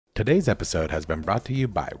Today's episode has been brought to you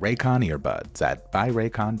by Raycon Earbuds at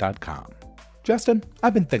buyraycon.com. Justin,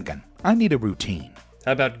 I've been thinking, I need a routine.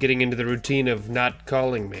 How about getting into the routine of not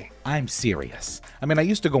calling me? I'm serious. I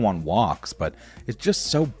used to go on walks, but it's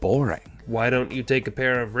just so boring. Why don't you take a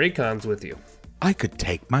pair of Raycons with you? I could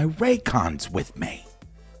take my Raycons with me.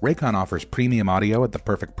 Raycon offers premium audio at the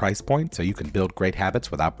perfect price point so you can build great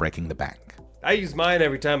habits without breaking the bank. I use mine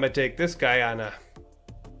every time I take this guy on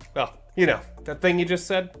that thing you just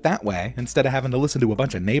said. That way, instead of having to listen to a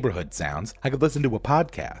bunch of neighborhood sounds, I could listen to a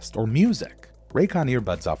podcast or music. Raycon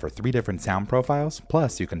earbuds offer 3 different sound profiles,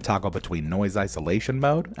 plus you can toggle between noise isolation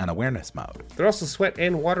mode and awareness mode. They're also sweat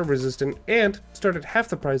and water resistant and start at half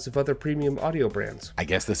the price of other premium audio brands. I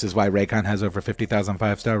guess this is why Raycon has over 50,000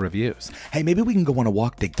 5-star reviews. Hey, maybe we can go on a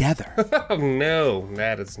walk together. Oh no,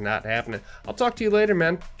 that is not happening. I'll talk to you later,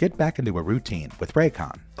 man. Get back into a routine with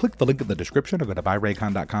Raycon. Click the link in the description or go to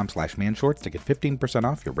buyraycon.com/manshorts to get 15%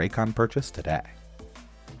 off your Raycon purchase today.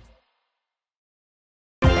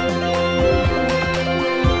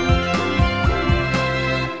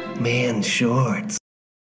 Man shorts.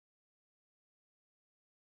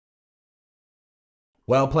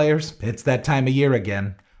 Well, players, it's that time of year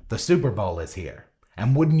again. The Super Bowl is here.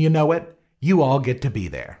 And wouldn't you know it, you all get to be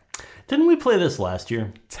there. Didn't we play this last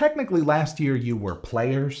year? Technically, last year you were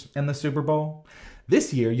players in the Super Bowl.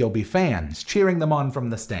 This year you'll be fans, cheering them on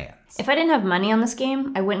from the stands. If I didn't have money on this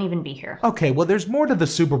game, I wouldn't even be here. Okay, well, there's more to the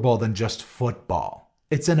Super Bowl than just football.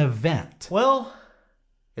 It's an event. Well,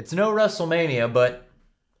 it's no WrestleMania, but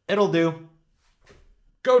it'll do.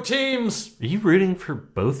 Go teams! Are you rooting for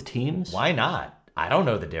both teams? Why not? I don't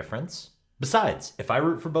know the difference. Besides, if I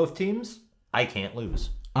root for both teams, I can't lose.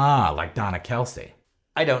 Ah, like Donna Kelsey.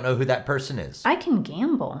 I don't know who that person is. I can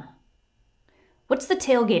gamble. What's the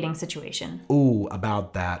tailgating situation? Ooh,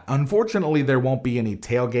 about that. Unfortunately, there won't be any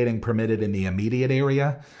tailgating permitted in the immediate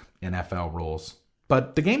area. NFL rules.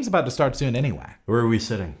 But the game's about to start soon anyway. Where are we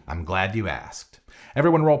sitting? I'm glad you asked.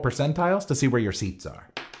 Everyone roll percentiles to see where your seats are.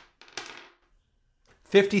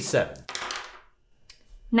 57.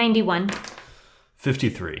 91.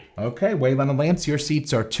 53. Okay, Waylon and Lance, your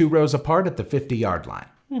seats are 2 rows apart at the 50-yard line.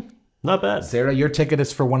 Not bad. Sarah, your ticket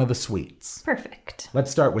is for one of the suites. Perfect.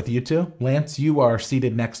 Let's start with you two. Lance, you are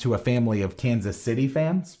seated next to a family of Kansas City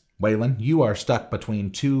fans. Waylon, you are stuck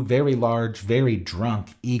between 2 very large, very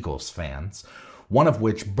drunk Eagles fans, one of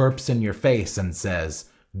which burps in your face and says,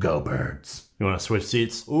 "Go Birds." You want to switch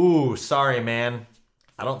seats? Ooh, sorry, man.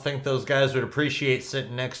 I don't think those guys would appreciate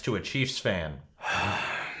sitting next to a Chiefs fan.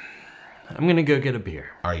 I'm gonna go get a beer.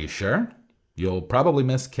 Are you sure? You'll probably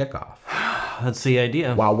miss kickoff. That's the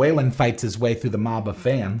idea. While Waylon fights his way through the mob of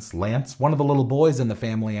fans, Lance, one of the little boys in the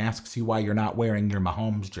family, asks you why you're not wearing your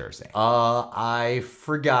Mahomes jersey. I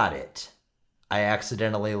forgot it. I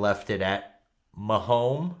accidentally left it at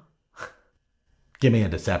Mahomes. Give me a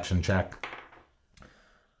deception check.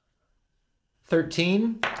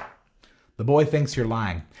 13. The boy thinks you're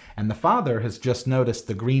lying, and the father has just noticed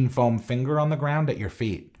the green foam finger on the ground at your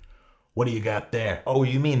feet. What do you got there? Oh,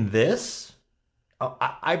 you mean this? Oh,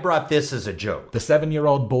 I brought this as a joke. The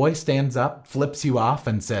 7-year-old boy stands up, flips you off,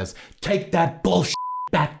 and says, "Take that bullshit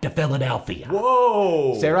back to Philadelphia."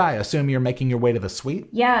 Whoa! Sarah, I assume you're making your way to the suite?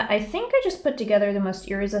 Yeah, I think I just put together the most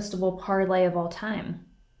irresistible parlay of all time.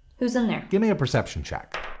 Who's in there? Give me a perception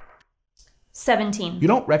check. 17. You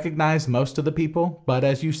don't recognize most of the people, but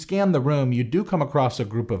as you scan the room, you do come across a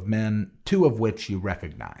group of men, 2 of which you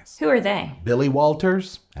recognize. Who are they? Billy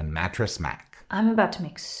Walters and Mattress Mac. I'm about to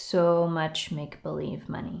make so much make-believe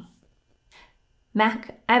money.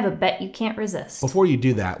 Mac, I have a bet you can't resist. Before you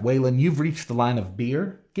do that, Waylon, you've reached the line of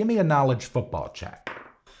beer. Give me a knowledge football check.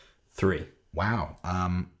 3. Wow.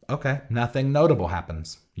 Okay. Nothing notable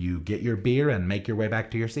happens. You get your beer and make your way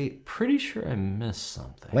back to your seat. Pretty sure I missed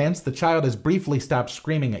something. Lance, the child has briefly stopped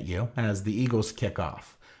screaming at you as the Eagles kick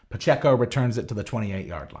off. Pacheco returns it to the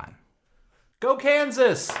 28-yard line. Go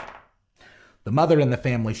Kansas! The mother in the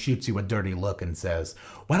family shoots you a dirty look and says,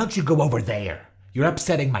 "Why don't you go over there? You're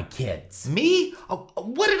upsetting my kids." Me? Oh,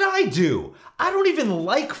 what did I do? I don't even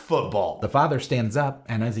like football. The father stands up,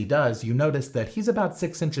 and as he does, you notice that he's about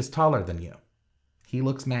 6 inches taller than you. He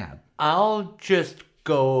looks mad. I'll just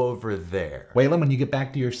go over there. Waylon, when you get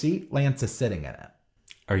back to your seat, Lance is sitting in it.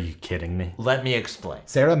 Are you kidding me? Let me explain.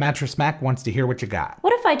 Sarah, Mattress Mac wants to hear what you got.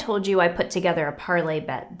 What if I told you I put together a parlay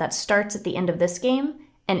bet that starts at the end of this game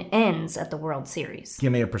and ends at the World Series?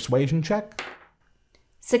 Give me a persuasion check.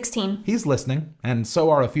 16. He's listening, and so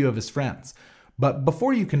are a few of his friends. But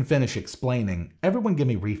before you can finish explaining, everyone give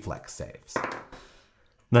me reflex saves.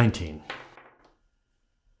 19.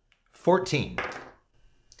 14.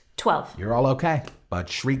 12. You're all okay, but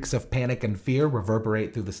shrieks of panic and fear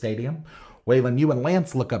reverberate through the stadium. Waylon, you and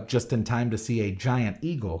Lance look up just in time to see a giant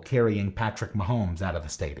eagle carrying Patrick Mahomes out of the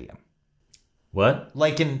stadium. What?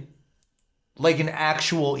 Like an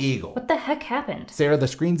actual eagle. What the heck happened? Sarah, the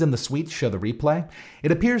screens in the suites show the replay.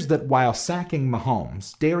 It appears that while sacking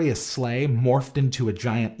Mahomes, Darius Slay morphed into a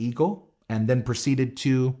giant eagle and then proceeded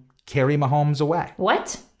to carry Mahomes away.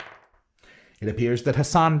 What? It appears that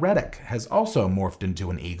Hassan Reddick has also morphed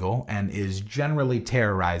into an eagle and is generally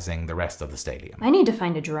terrorizing the rest of the stadium. I need to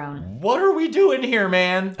find a drone. What are we doing here,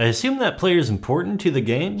 man? I assume that player's important to the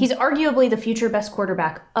game? He's arguably the future best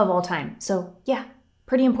quarterback of all time. So, yeah,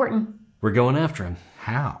 pretty important. We're going after him.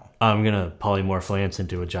 How? I'm gonna polymorph Lance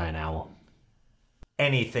into a giant owl.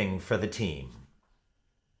 Anything for the team.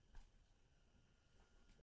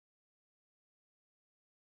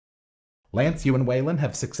 Lance, you and Waylon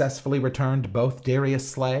have successfully returned both Darius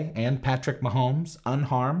Slay and Patrick Mahomes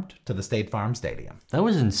unharmed to the State Farm Stadium. That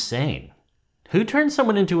was insane. Who turned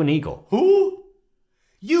someone into an eagle? Who?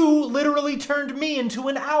 You literally turned me into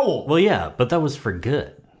an owl. Well, yeah, but that was for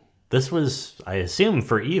good. This was, I assume,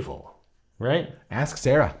 for evil, right? Ask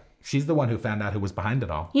Sarah. She's the one who found out who was behind it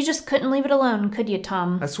all. You just couldn't leave it alone, could you,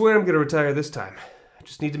 Tom? I swear I'm gonna retire this time. I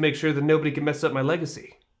just need to make sure that nobody can mess up my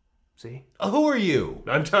legacy. See? Who are you?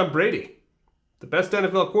 I'm Tom Brady. The best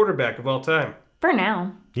NFL quarterback of all time. For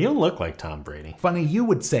now. You don't look like Tom Brady. Funny you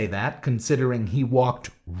would say that, considering he walked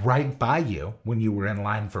right by you when you were in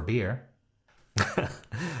line for beer.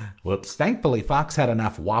 Whoops. Thankfully, Fox had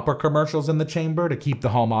enough Whopper commercials in the chamber to keep the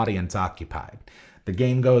home audience occupied. The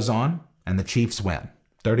game goes on, and the Chiefs win,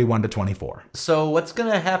 31-24. So what's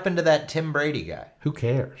going to happen to that Tim Brady guy? Who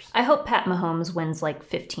cares? I hope Pat Mahomes wins like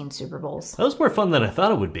 15 Super Bowls. That was more fun than I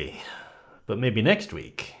thought it would be. But maybe next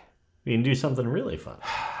week, we can do something really fun.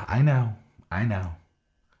 I know.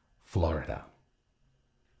 Florida.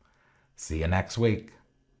 See you next week.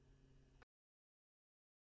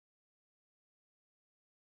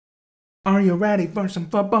 Are you ready for some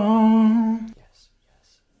football? Yes.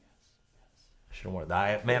 Should have worn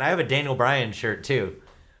that. Man, I have a Daniel Bryan shirt too,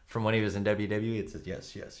 from when he was in WWE. It says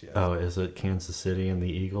yes. Oh, is it Kansas City and the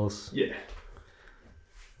Eagles? Yeah.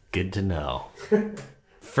 Good to know.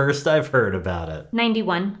 First I've heard about it.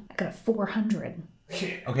 91. I got a 400.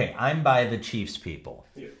 Okay, I'm by the Chiefs people.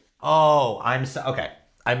 Yeah. Oh, okay.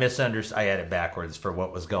 I misunderstood. I had it backwards for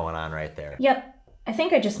what was going on right there. Yep. I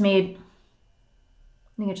think I just put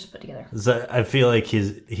together. So I feel like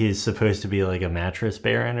he's supposed to be like a mattress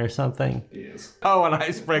baron or something. He is. Oh, an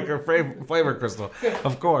icebreaker flavor crystal.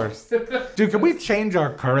 Of course. Dude, can we change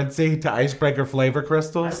our currency to icebreaker flavor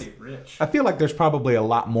crystals? I'd be rich. I feel like there's probably a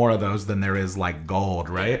lot more of those than there is like gold,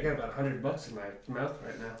 I right? got about $100 in my mouth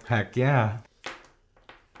right now. Heck yeah.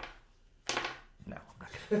 No, I'm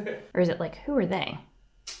not gonna. Or is it like, who are they?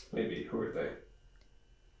 Maybe. Who are they?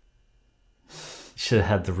 Should have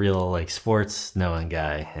had the real like sports knowing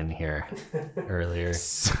guy in here earlier.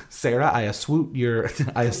 Sarah, I assume you're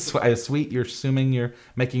assuming you're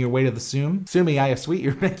making your way to the Soom. Sumi, I assume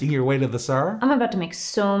you're making your way to the Sir. I'm about to make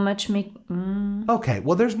so much Okay,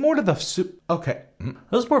 well, there's more to the soup. Okay.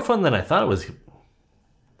 That was more fun than I thought it was.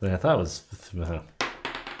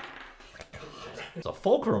 It's a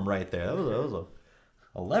fulcrum right there. That was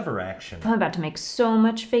a lever action. I'm about to make so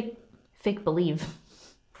much fake believe.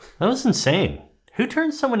 That was insane. Who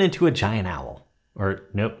turned someone into a giant owl? Or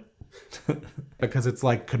nope. Because it's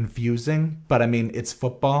like confusing, but I mean, it's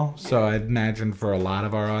football, so I imagine for a lot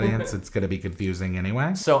of our audience, it's going to be confusing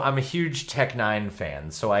anyway. So I'm a huge Tech 9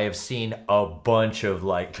 fan, so I have seen a bunch of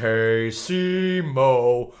like KC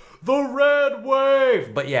Mo, the Red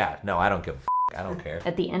Wave. But yeah, no, I don't give a I don't care.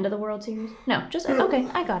 At the end of the World Series? No, just, okay,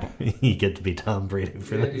 I got it. You get to be Tom Brady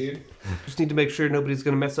for Yeah, this. dude. Just need to make sure nobody's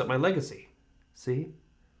gonna mess up my legacy. See?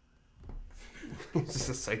 He's just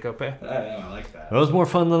a psychopath. I know, I like that. That was more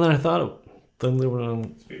fun than I thought it.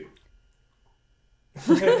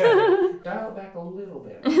 Dial back a little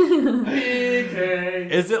bit.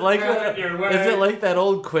 Is it like that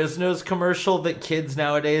old Quiznos commercial that kids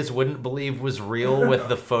nowadays wouldn't believe was real with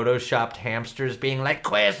the photoshopped hamsters being like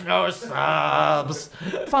Quiznos subs?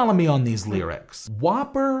 Follow me on these lyrics.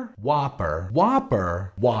 Whopper, Whopper,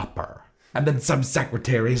 Whopper, Whopper. And then some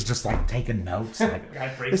secretary is just like taking notes. Like,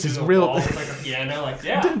 this is real. Like a piano, like,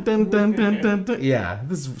 yeah. Dun, dun, dun, dun, dun, dun. Yeah,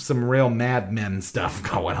 this is some real Mad Men stuff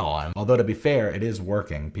going on. Although to be fair, it is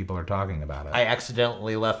working. People are talking about it. I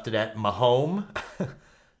accidentally left it at my home.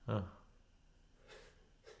 Oh.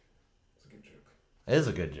 It is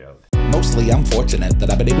a good joke. Mostly I'm fortunate that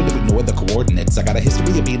I've been able to ignore the coordinates. I got a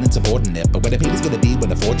history of being insubordinate, but when the pain is gonna be when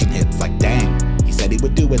the fortune hits, like dang. He said he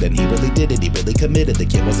would do it and he really did it. He really committed. The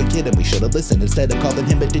kid wasn't kidding. We should have listened instead of calling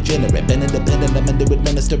him a degenerate. Been independent, I'm into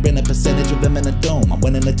administering a percentage of him in a dome. I'm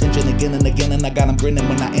winning attention again and again, and I got him grinning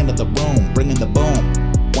when I enter the room, bringing the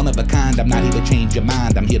boom. One of a kind, I'm not here to change your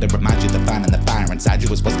mind. I'm here to remind you the fire and the fire inside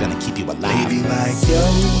you is what's gonna keep you alive. Baby like, yo,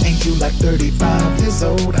 ain't you like 35 years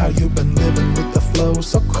old? How you been living with the flow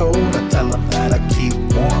so cold? I tell them that I keep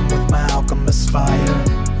warm with my alchemist fire.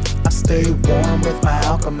 I stay warm with my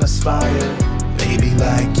alchemist fire. Baby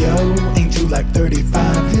like, yo, ain't you like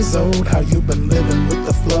 35 years old? How you been living with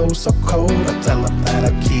the flow so cold? I tell them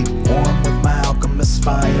that I keep warm with my alchemist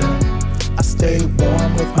fire. I stay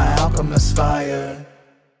warm with my alchemist fire.